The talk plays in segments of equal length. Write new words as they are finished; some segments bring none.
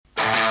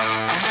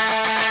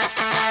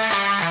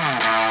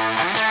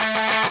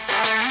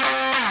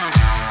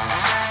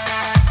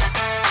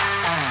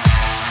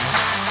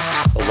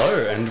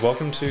and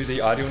welcome to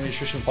the Ideal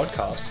Nutrition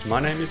Podcast.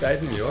 My name is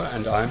Aidan Muir,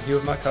 and I'm here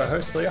with my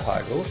co-host Leah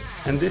Heigl,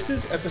 and this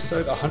is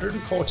episode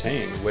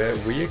 114, where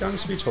we are going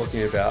to be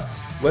talking about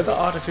whether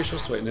artificial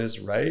sweeteners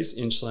raise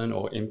insulin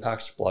or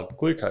impact blood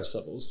glucose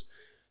levels.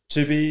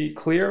 To be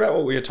clear about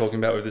what we are talking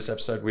about with this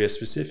episode, we are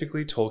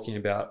specifically talking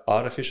about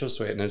artificial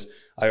sweeteners.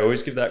 I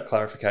always give that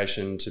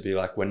clarification to be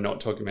like, we're not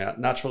talking about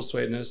natural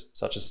sweeteners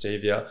such as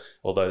stevia,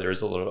 although there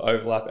is a lot of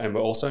overlap, and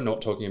we're also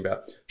not talking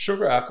about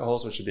sugar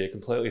alcohols, which would be a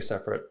completely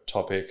separate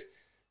topic,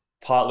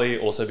 partly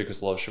also because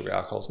a lot of sugar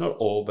alcohols, not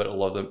all, but a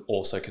lot of them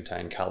also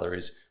contain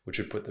calories, which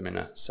would put them in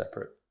a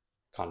separate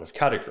kind of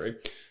category.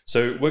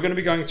 So we're going to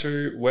be going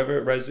through whether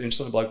it raises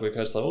insulin and blood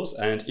glucose levels,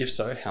 and if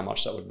so, how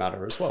much that would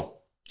matter as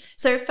well.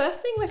 So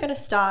first thing we're going to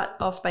start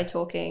off by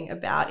talking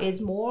about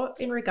is more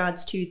in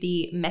regards to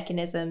the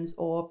mechanisms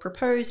or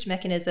proposed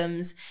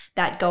mechanisms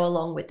that go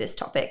along with this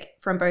topic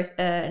from both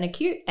an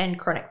acute and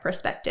chronic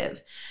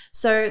perspective.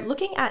 So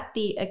looking at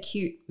the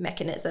acute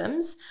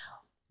mechanisms,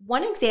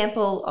 one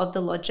example of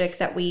the logic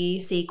that we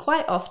see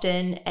quite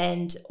often,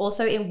 and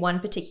also in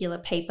one particular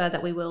paper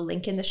that we will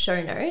link in the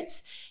show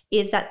notes,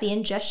 is that the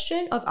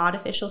ingestion of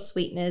artificial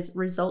sweeteners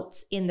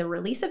results in the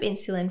release of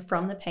insulin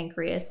from the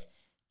pancreas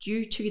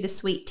due to the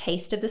sweet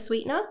taste of the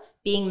sweetener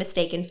being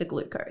mistaken for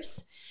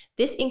glucose.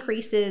 This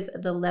increases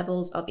the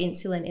levels of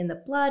insulin in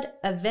the blood,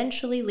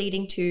 eventually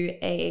leading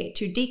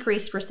to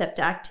decreased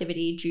receptor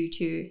activity due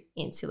to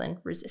insulin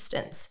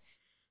resistance.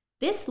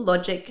 This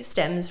logic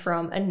stems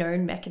from a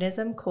known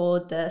mechanism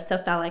called the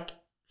cephalic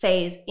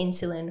phase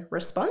insulin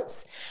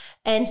response.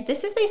 And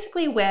this is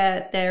basically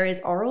where there is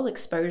oral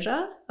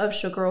exposure of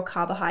sugar or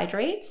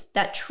carbohydrates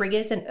that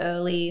triggers an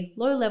early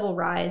low-level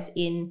rise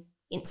in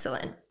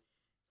insulin.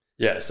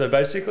 Yeah, so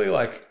basically,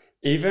 like,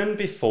 even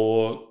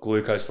before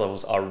glucose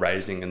levels are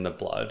raising in the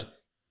blood,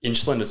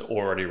 insulin is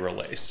already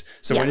released.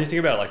 So when you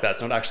think about it like that,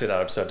 it's not actually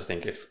that absurd to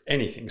think if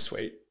anything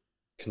sweet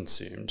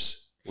consumed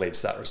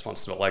leads to that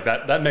response to it. Like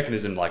that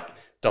mechanism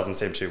doesn't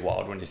seem too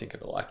wild when you think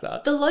of it like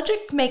that. The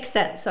logic makes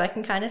sense. So I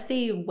can kind of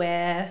see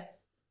where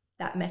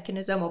that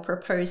mechanism or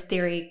proposed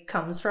theory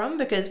comes from,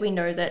 because we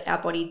know that our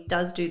body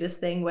does do this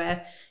thing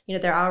where,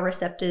 there are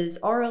receptors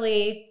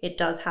orally, it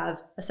does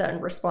have a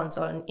certain response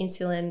on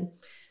insulin.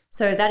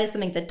 So that is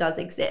something that does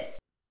exist.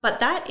 But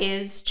that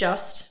is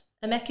just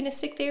a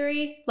mechanistic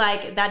theory.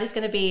 Like, that is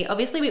going to be,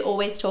 obviously we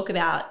always talk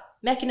about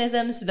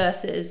mechanisms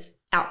versus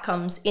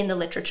outcomes in the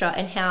literature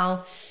and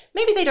how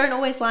maybe they don't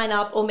always line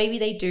up, or maybe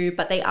they do,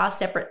 but they are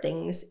separate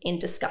things in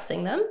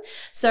discussing them.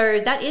 So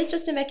that is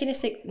just a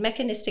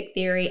mechanistic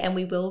theory, and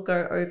we will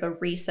go over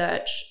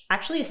research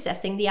actually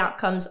assessing the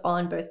outcomes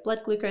on both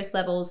blood glucose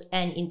levels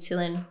and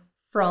insulin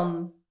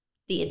from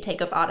the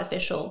intake of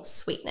artificial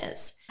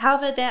sweeteners.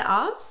 However, there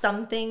are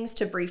some things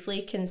to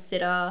briefly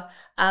consider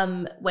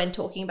when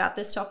talking about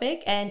this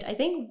topic. And I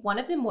think one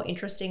of the more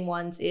interesting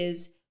ones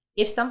is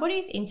if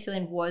somebody's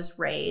insulin was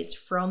raised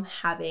from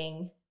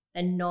having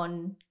a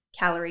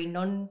non-calorie,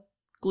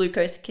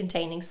 non-glucose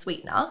containing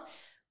sweetener,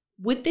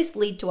 would this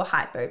lead to a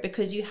hypo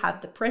because you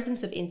have the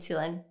presence of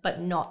insulin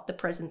but not the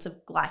presence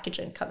of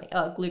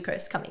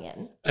glucose coming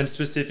in? And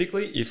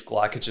specifically, if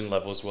glycogen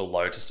levels were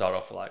low to start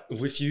off, like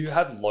if you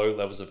had low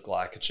levels of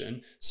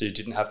glycogen, so you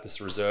didn't have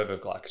this reserve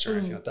of glycogen or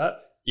anything like that,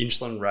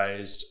 insulin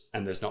raised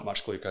and there's not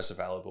much glucose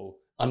available,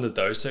 under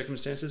those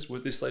circumstances,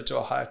 would this lead to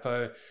a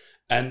hypo?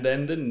 And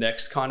then the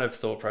next kind of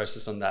thought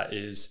process on that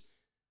is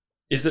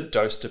it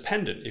dose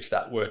dependent if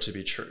that were to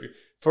be true?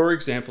 For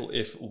example,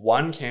 if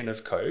 1 can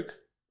of Coke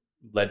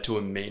led to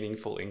a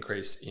meaningful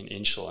increase in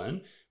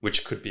insulin,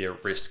 which could be a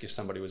risk if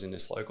somebody was in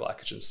this low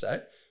glycogen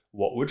state,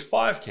 what would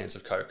 5 cans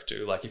of Coke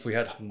do? Like, if we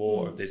had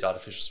more of these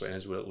artificial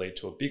sweeteners, would it lead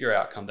to a bigger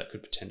outcome that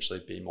could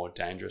potentially be more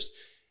dangerous?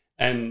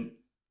 And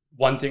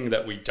one thing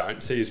that we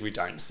don't see is we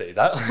don't see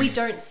that. We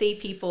don't see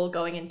people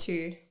going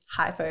into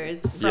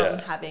hypos from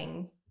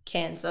having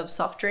cans of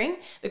soft drink,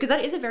 because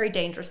that is a very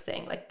dangerous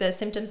thing. Like, the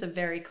symptoms are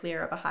very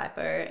clear of a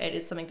hypo. It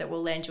is something that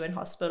will land you in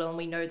hospital, and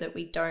we know that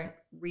we don't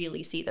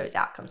really see those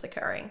outcomes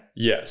occurring.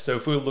 Yeah, so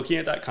if we're looking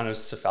at that kind of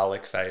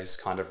cephalic phase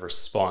kind of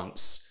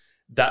response,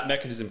 that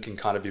mechanism can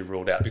kind of be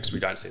ruled out because we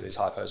don't see these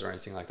hypos or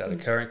anything like that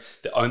occurring.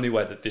 The only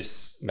way that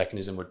this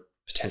mechanism would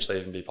potentially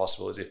even be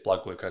possible is if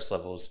blood glucose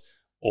levels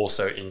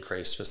also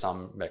increase for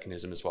some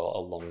mechanism as well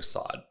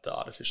alongside the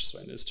artificial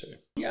sweeteners too.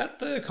 Looking at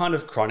the kind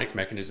of chronic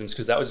mechanisms,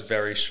 because that was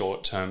very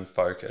short-term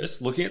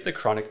focus, looking at the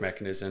chronic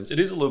mechanisms, it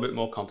is a little bit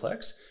more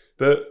complex,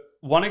 but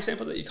one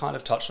example that you kind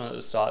of touched on at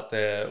the start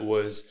there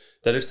was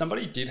that if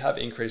somebody did have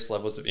increased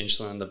levels of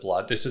insulin in the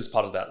blood, this was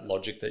part of that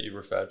logic that you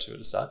referred to at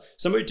the start,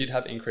 somebody did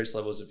have increased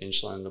levels of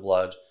insulin in the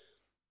blood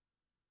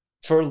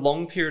for a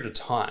long period of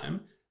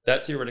time,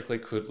 that theoretically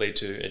could lead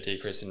to a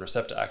decrease in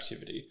receptor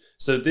activity.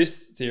 So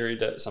this theory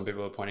that some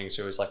people are pointing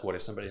to is like, what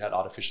if somebody had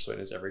artificial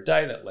sweeteners every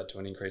day that led to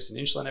an increase in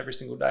insulin every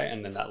single day,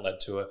 and then that led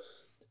to an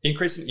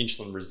increase in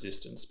insulin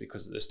resistance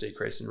because of this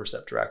decrease in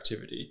receptor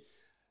activity?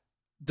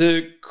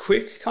 The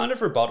quick kind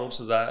of rebuttal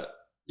to that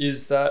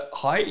is that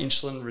high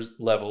insulin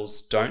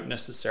levels don't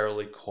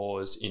necessarily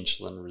cause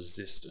insulin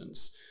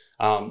resistance.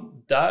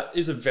 That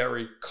is a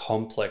very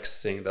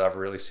complex thing that I've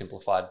really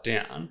simplified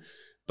down.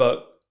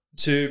 But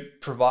to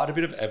provide a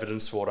bit of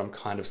evidence for what I'm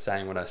kind of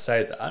saying when I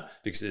say that,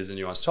 because it is a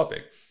nuanced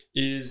topic,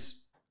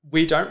 is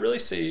we don't really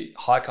see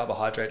high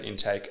carbohydrate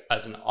intake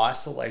as an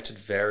isolated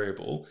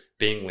variable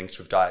being linked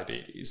with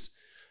diabetes.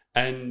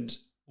 And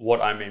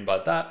what I mean by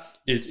that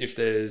is if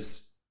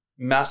there's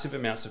massive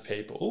amounts of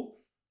people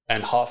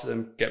and half of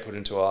them get put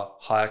into a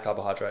higher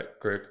carbohydrate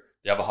group,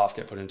 the other half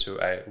get put into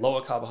a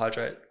lower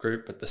carbohydrate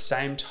group, but the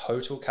same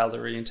total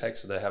calorie intake,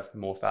 so they have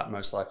more fat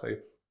most likely,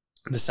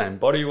 the same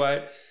body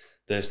weight,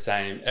 the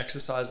same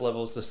exercise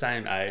levels, the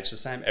same age, the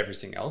same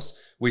everything else,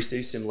 we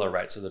see similar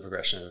rates of the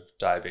progression of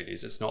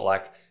diabetes. It's not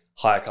like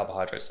higher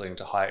carbohydrates leading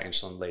to higher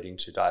insulin leading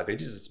to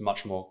diabetes. It's a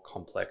much more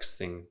complex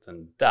thing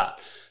than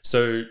that.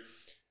 So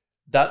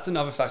that's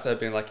another factor I've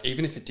been like,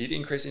 even if it did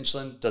increase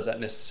insulin, does that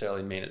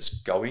necessarily mean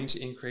it's going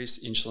to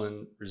increase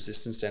insulin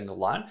resistance down the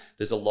line?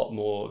 There's a lot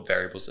more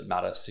variables that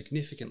matter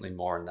significantly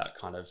more in that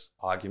kind of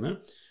argument.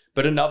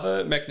 But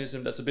another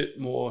mechanism that's a bit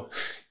more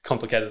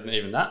complicated than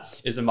even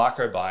that is the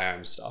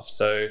microbiome stuff.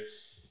 So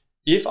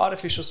if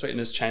artificial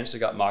sweeteners change the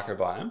gut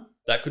microbiome,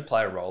 that could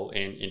play a role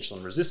in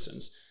insulin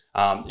resistance.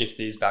 If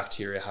these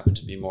bacteria happen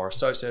to be more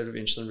associated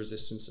with insulin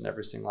resistance and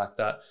everything like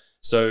that.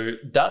 So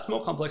that's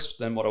more complex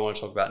than what I want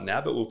to talk about now,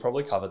 but we'll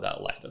probably cover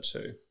that later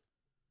too.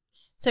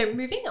 So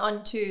moving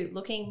on to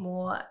looking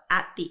more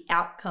at the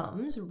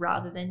outcomes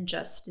rather than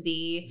just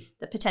the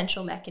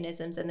potential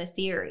mechanisms and the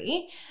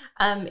theory,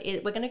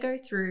 we're going to go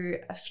through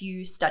a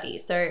few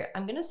studies. So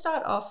I'm going to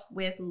start off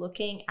with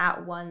looking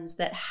at ones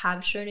that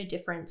have shown a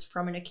difference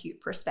from an acute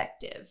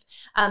perspective,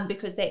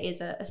 because there is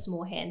a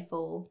small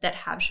handful that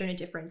have shown a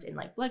difference in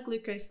like blood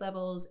glucose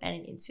levels and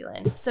in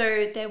insulin.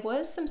 So there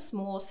was some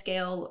small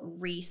scale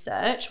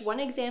research. One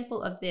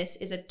example of this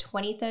is a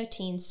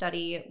 2013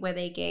 study where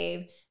they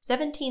gave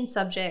 17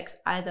 subjects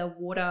either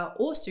water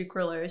or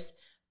sucralose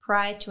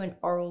prior to an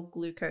oral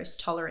glucose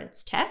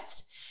tolerance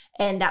test.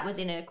 And that was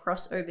in a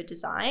crossover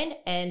design.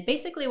 And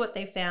basically what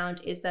they found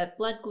is that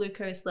blood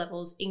glucose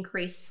levels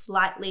increased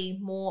slightly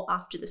more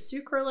after the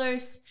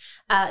sucralose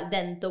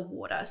than the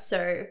water.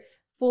 So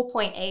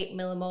 4.8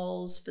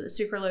 millimoles for the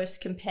sucralose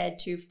compared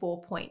to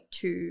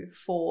 4.2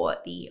 for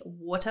the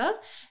water.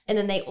 And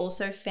then they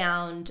also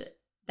found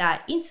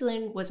that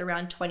insulin was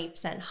around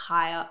 20%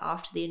 higher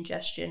after the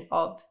ingestion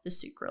of the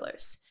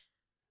sucralose.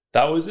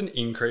 That was an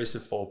increase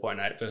of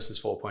 4.8 versus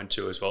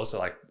 4.2 as well. So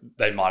like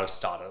they might have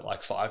started at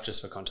like 5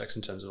 just for context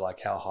in terms of like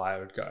how high it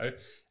would go.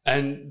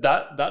 And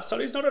that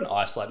study is not an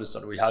isolated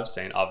study. We have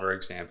seen other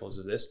examples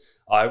of this.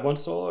 I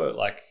once saw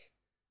like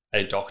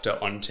a doctor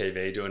on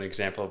TV do an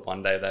example of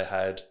one day they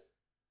had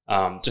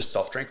just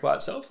soft drink by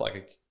itself,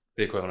 like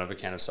the equivalent of a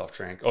can of soft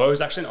drink, or it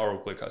was actually an oral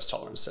glucose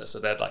tolerance test. So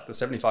they had like the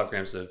 75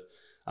 grams of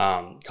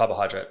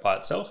carbohydrate by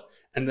itself.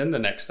 And then the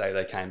next day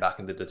they came back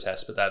and did the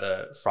test, but they had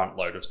a front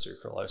load of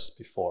sucralose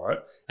before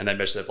it and they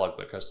measured their blood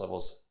glucose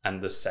levels.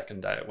 And the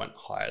second day it went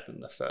higher than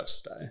the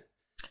first day.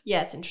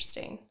 Yeah, it's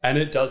interesting. And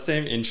it does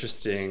seem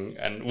interesting.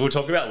 And we'll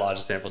talk about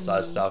larger sample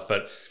size stuff,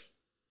 but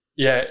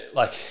yeah,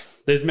 like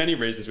there's many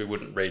reasons we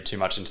wouldn't read too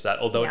much into that,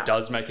 although it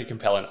does make a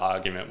compelling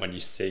argument when you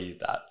see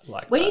that.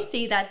 When you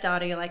see that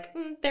data, you're like,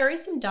 there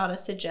is some data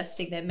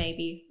suggesting there may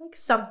be like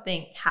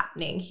something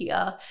happening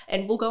here.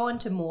 And we'll go on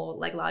to more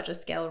like larger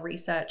scale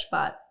research,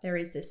 but there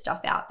is this stuff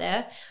out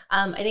there.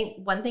 I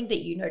think one thing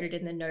that you noted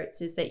in the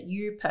notes is that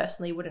you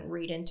personally wouldn't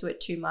read into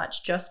it too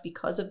much just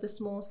because of the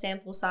small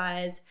sample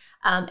size,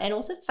 and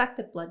also the fact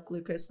that blood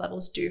glucose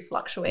levels do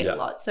fluctuate a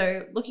lot.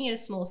 So looking at a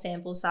small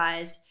sample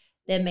size,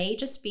 there may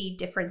just be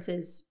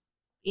differences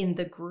in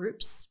the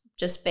groups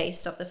just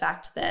based off the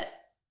fact that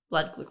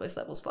blood glucose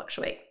levels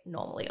fluctuate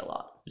normally a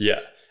lot.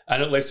 Yeah.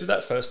 And at least with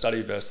that first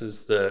study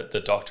versus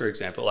the doctor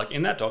example, like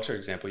in that doctor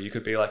example, you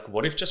could be like,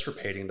 what if just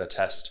repeating the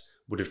test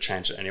would have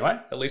changed it anyway?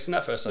 At least in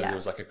that first study, it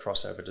was like a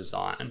crossover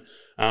design.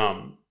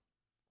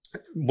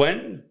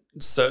 When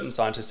certain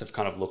scientists have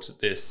kind of looked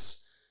at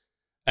this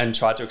and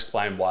tried to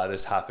explain why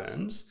this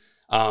happens,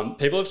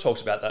 people have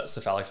talked about that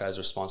cephalic phase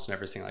response and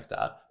everything like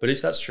that. But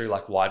if that's true,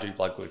 like why do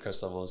blood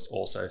glucose levels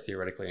also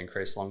theoretically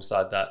increase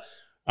alongside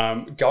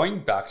that?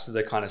 Going back to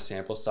the kind of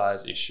sample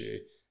size issue,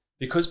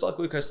 because blood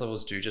glucose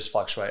levels do just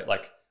fluctuate,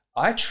 like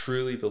I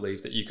truly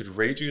believe that you could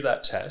redo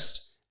that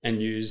test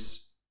and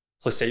use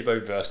placebo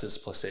versus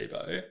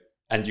placebo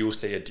and you'll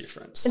see a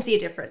difference. And see a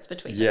difference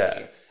between the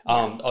two.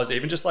 I was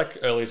even just like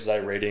earlier today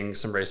reading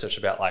some research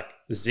about like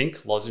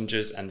zinc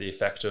lozenges and the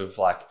effect of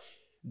like,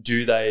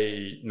 do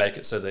they make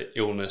it so the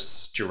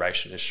illness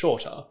duration is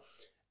shorter?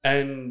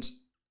 And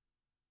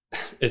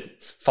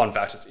fun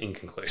fact, it's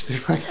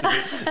inconclusive. Like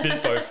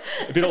it's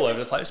a bit all over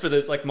the place, but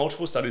there's like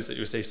multiple studies that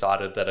you'll see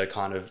cited that are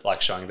kind of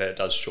like showing that it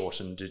does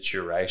shorten the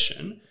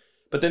duration.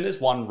 But then there's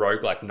one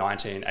rogue like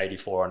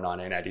 1984 or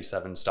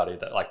 1987 study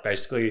that like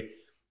basically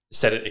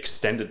said it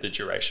extended the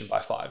duration by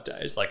 5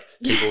 days. Like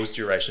people's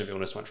duration of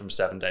illness went from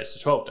 7 days to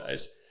 12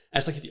 days. And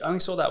it's like, if you only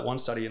saw that one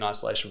study in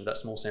isolation with that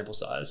small sample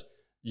size,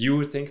 you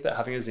would think that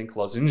having a zinc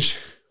lozenge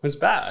was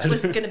bad.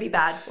 was going to be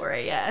bad for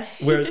it, yeah.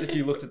 Whereas if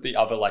you looked at the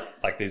other,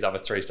 like these other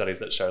 3 studies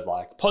that showed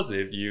like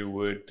positive, you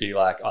would be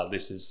like, oh,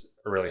 this is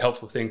a really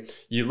helpful thing.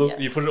 You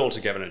put it all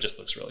together and it just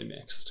looks really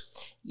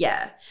mixed.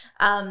 Yeah.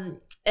 And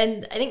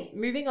I think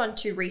moving on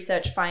to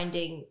research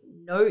finding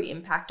no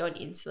impact on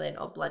insulin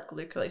or blood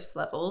glucose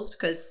levels,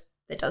 because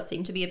there does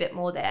seem to be a bit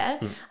more there.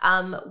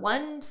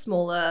 One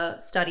smaller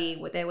study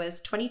where there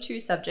was 22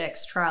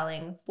 subjects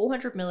trialing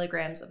 400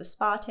 milligrams of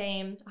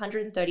aspartame,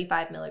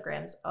 135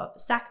 milligrams of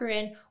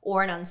saccharin,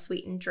 or an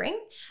unsweetened drink.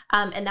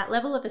 And that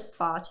level of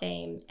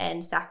aspartame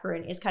and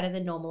saccharin is kind of the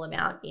normal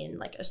amount in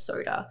like a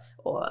soda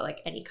or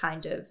like any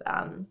kind of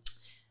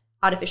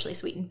artificially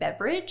sweetened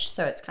beverage.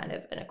 So it's kind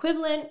of an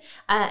equivalent.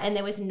 And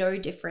there was no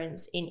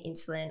difference in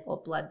insulin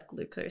or blood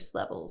glucose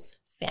levels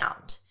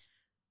found.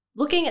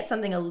 Looking at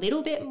something a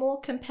little bit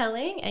more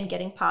compelling and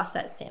getting past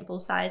that sample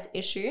size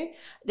issue,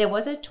 there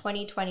was a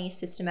 2020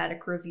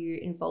 systematic review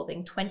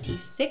involving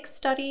 26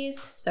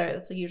 studies. So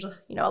that's usually,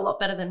 a lot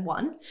better than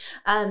one,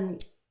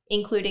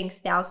 including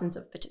thousands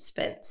of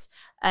participants.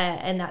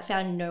 And that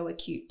found no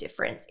acute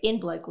difference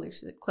in blood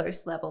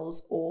glucose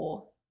levels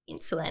or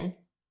insulin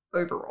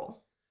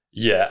overall.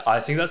 Yeah, I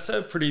think that's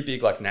a pretty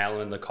big like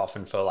nail in the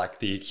coffin for like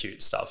the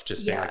acute stuff.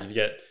 Just being like, if you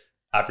get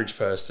average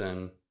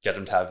person, get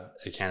them to have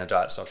a can of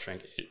diet soft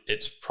drink,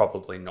 it's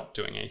probably not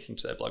doing anything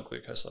to their blood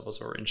glucose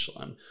levels or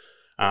insulin.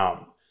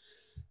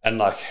 And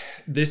like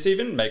this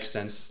even makes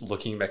sense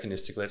looking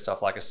mechanistically at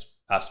stuff like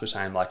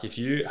aspartame. Like if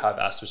you have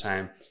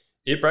aspartame,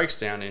 it breaks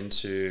down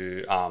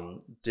into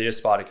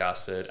D-aspartic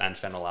acid and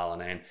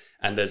phenylalanine,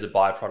 and there's a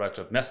byproduct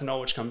of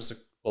methanol which comes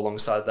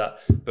alongside that.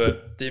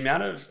 But the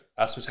amount of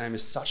aspartame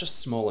is such a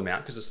small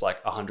amount because it's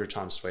like 100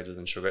 times sweeter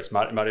than sugar. It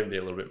might even be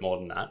a little bit more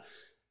than that,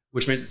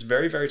 which means it's a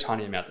very, very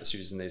tiny amount that's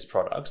used in these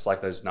products,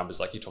 like those numbers,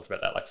 like you talked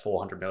about that, like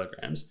 400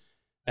 milligrams.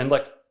 And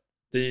like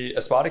the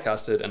aspartic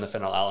acid and the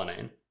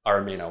phenylalanine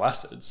are amino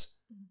acids.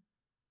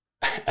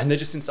 And they're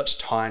just in such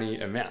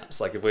tiny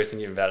amounts. Like if we're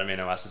thinking about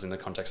amino acids in the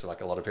context of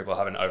like a lot of people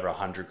having over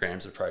 100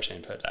 grams of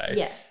protein per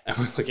day, and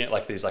we're looking at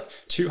like these like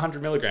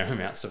 200 milligram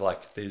amounts of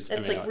like these.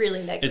 It's like really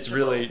negligible. It's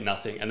really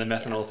nothing. And the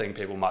methanol thing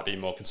people might be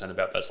more concerned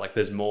about, but it's like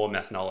there's more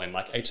methanol in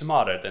like a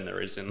tomato than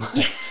there is in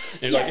like,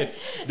 like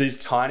it's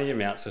these tiny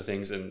amounts of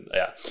things. And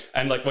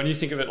and like when you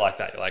think of it like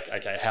that, you're like,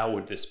 okay, how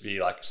would this be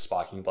like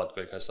spiking blood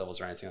glucose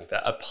levels or anything like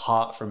that,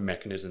 apart from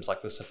mechanisms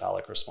like the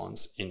cephalic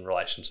response in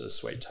relation to the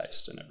sweet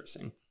taste and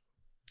everything.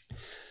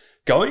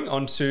 Going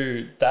on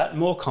to that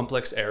more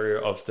complex area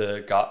of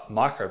the gut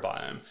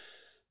microbiome,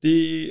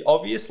 the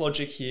obvious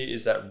logic here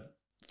is that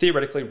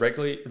theoretically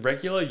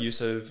regular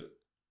use of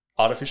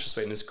artificial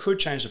sweeteners could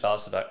change the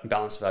balance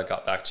of our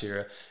gut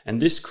bacteria,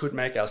 and this could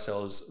make our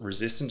cells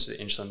resistant to the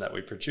insulin that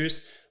we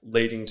produce,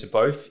 leading to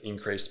both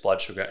increased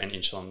blood sugar and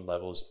insulin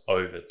levels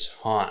over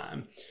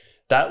time.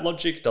 That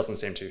logic doesn't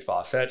seem too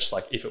far-fetched.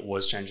 Like if it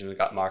was changing the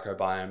gut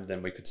microbiome,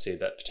 then we could see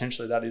that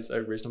potentially that is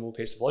a reasonable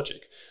piece of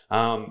logic.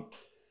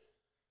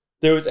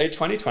 There was a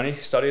 2020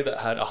 study that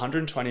had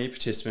 120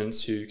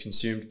 participants who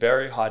consumed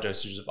very high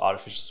dosages of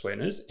artificial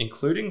sweeteners,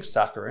 including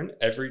saccharin,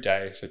 every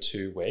day for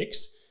 2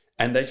 weeks.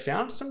 And they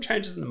found some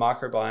changes in the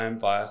microbiome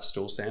via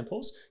stool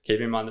samples. Keep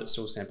in mind that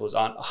stool samples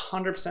aren't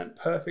 100%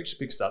 perfect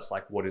because that's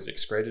like what is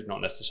excreted, not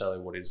necessarily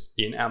what is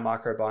in our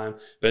microbiome.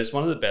 But it's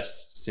one of the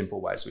best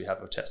simple ways we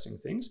have of testing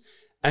things.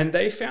 And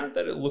they found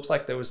that it looked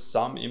like there was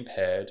some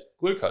impaired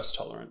glucose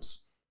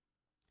tolerance.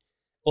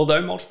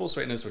 Although multiple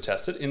sweeteners were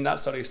tested, in that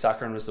study,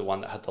 saccharin was the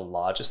one that had the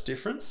largest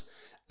difference.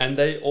 And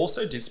they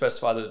also did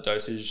specify that the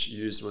dosage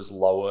used was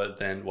lower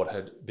than what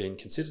had been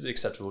considered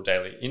acceptable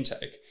daily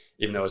intake,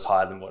 even though it was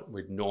higher than what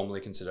we'd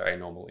normally consider a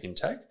normal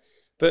intake.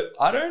 But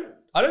I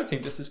don't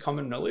think this is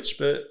common knowledge,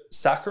 but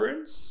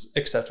saccharin's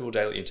acceptable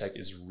daily intake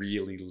is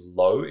really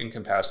low in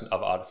comparison to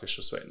other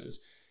artificial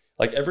sweeteners.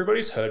 Like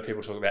everybody's heard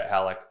people talk about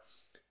how like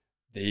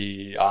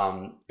the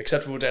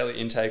acceptable daily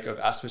intake of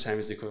aspartame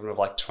is the equivalent of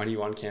like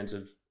 21 cans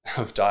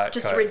of Diet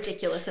just Coke.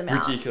 ridiculous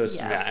amount.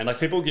 Amount. And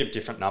like people give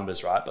different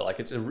numbers, right? But like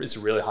it's a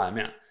really high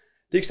amount.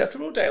 The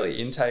acceptable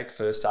daily intake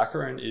for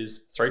saccharin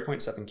is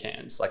 3.7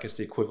 cans. Like it's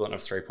the equivalent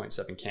of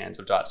 3.7 cans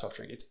of diet soft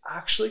drink. It's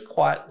actually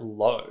quite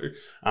low.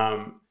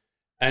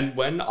 And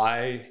when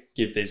I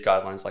give these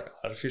guidelines, like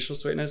artificial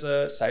sweeteners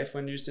are safe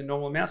when used in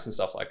normal amounts and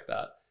stuff like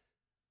that.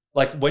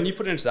 Like when you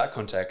put it into that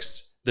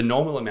context, the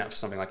normal amount for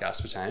something like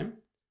aspartame,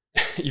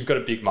 you've got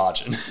a big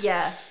margin.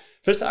 Yeah.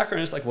 For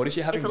saccharin, it's like, what if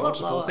you're having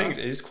multiple things?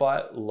 It is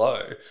quite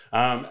low.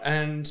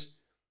 And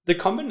the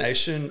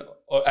combination,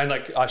 and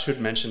like I should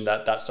mention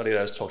that study that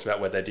I was talked about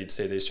where they did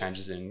see these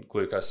changes in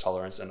glucose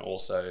tolerance and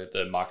also the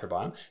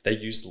microbiome, they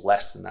used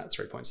less than that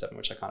 3.7,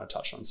 which I kind of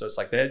touched on. So it's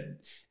like they're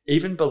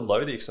even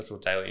below the acceptable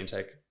daily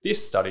intake.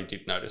 This study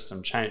did notice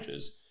some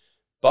changes.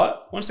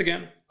 But once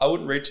again, I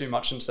wouldn't read too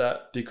much into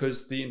that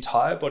because the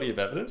entire body of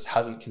evidence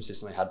hasn't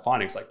consistently had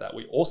findings like that.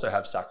 We also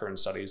have saccharin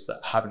studies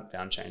that haven't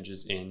found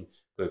changes in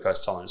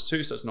glucose tolerance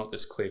too, so it's not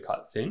this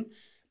clear-cut thing.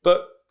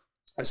 But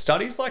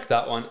studies like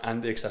that one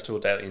and the acceptable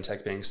daily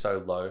intake being so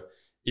low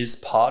is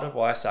part of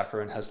why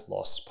saccharin has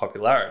lost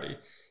popularity.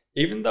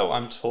 Even though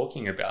I'm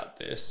talking about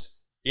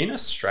this, in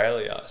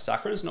Australia,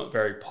 saccharin is not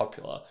very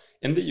popular.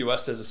 In the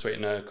US, there's a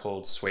sweetener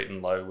called Sweet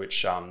and Low,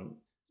 which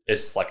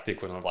is like the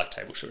equivalent of like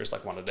table sugar. It's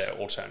like one of their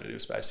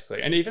alternatives,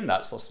 basically. And even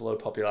that's lost a lot of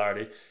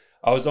popularity.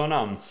 I was on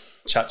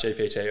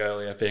ChatGPT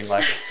earlier being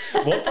like,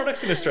 what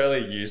products in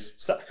Australia use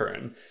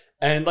saccharin?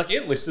 And like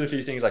it listed a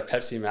few things like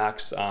Pepsi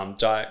Max,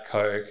 Diet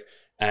Coke,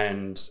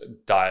 and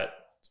Diet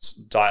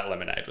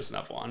Lemonade was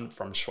another one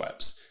from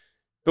Schweppes.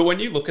 But when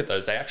you look at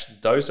those,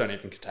 those don't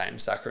even contain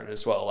saccharin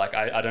as well. Like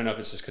I don't know if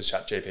it's just because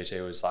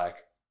ChatGPT was like,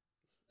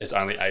 it's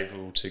only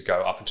able to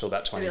go up until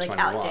that 2021.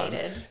 Like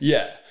outdated.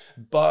 Yeah.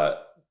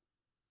 But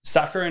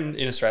saccharin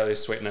in Australia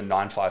is sweetener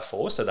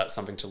 954, so that's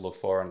something to look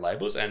for on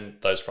labels, and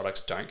those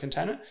products don't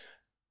contain it.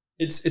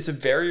 It's a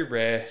very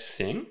rare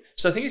thing.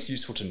 So I think it's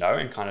useful to know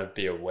and kind of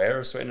be aware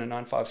of sweetener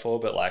 954,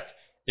 but like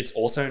it's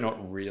also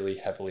not really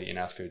heavily in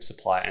our food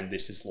supply, and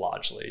this is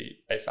largely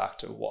a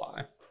factor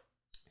why.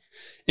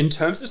 In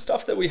terms of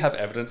stuff that we have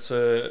evidence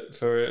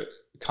for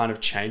kind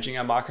of changing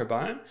our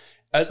microbiome,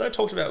 as I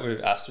talked about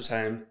with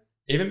aspartame,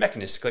 even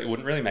mechanistically, it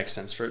wouldn't really make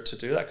sense for it to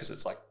do that because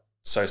it's like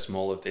so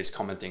small of these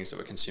common things that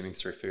we're consuming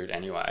through food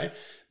anyway.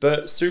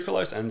 But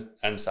sucralose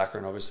and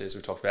saccharin, obviously, as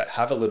we talked about,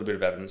 have a little bit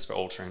of evidence for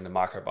altering the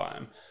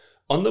microbiome.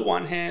 On the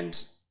one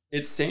hand,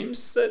 it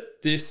seems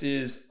that this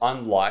is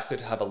unlikely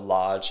to have a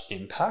large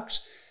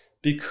impact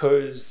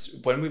because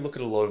when we look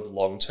at a lot of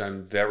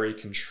long-term, very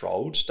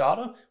controlled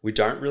data, we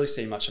don't really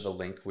see much of a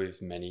link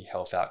with many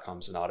health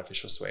outcomes in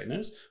artificial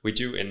sweeteners. We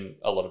do in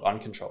a lot of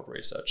uncontrolled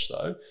research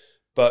though.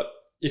 But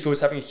if it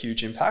was having a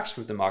huge impact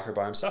with the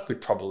microbiome stuff,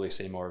 we'd probably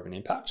see more of an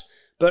impact.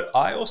 But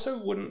I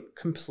also wouldn't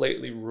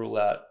completely rule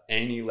out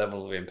any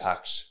level of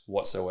impact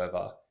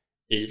whatsoever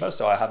either.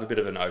 So I have a bit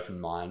of an open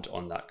mind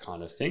on that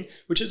kind of thing,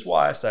 which is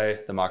why I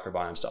say the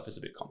microbiome stuff is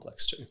a bit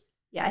complex too.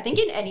 Yeah, I think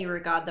in any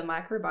regard, the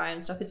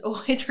microbiome stuff is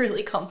always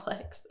really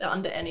complex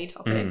under any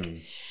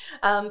topic.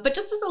 But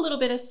just as a little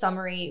bit of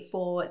summary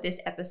for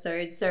this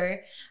episode. So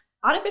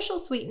artificial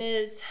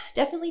sweeteners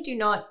definitely do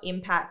not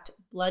impact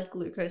blood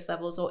glucose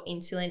levels or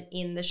insulin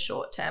in the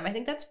short term. I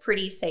think that's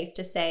pretty safe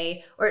to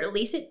say, or at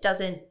least it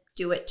doesn't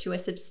do it to a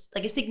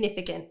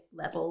significant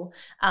level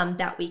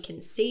that we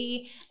can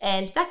see.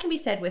 And that can be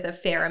said with a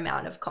fair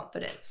amount of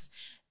confidence.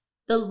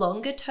 The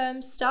longer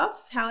term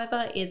stuff,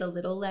 however, is a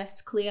little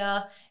less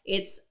clear.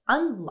 It's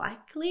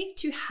unlikely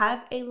to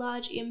have a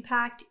large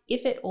impact,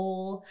 if at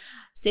all,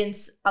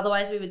 since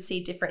otherwise we would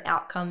see different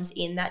outcomes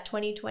in that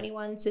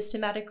 2021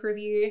 systematic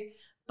review.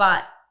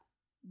 But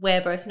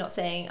we're both not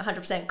saying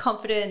 100%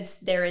 confidence.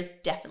 There is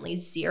definitely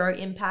zero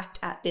impact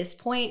at this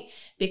point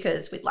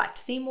because we'd like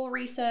to see more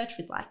research.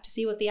 We'd like to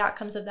see what the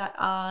outcomes of that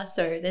are.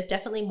 So there's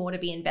definitely more to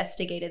be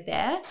investigated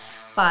there.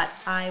 But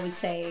I would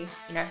say,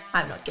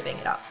 I'm not giving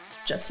it up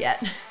just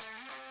yet.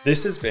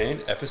 This has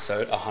been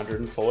episode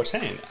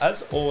 114.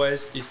 As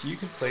always, if you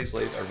could please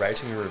leave a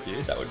rating and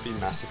review, that would be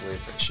massively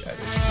appreciated.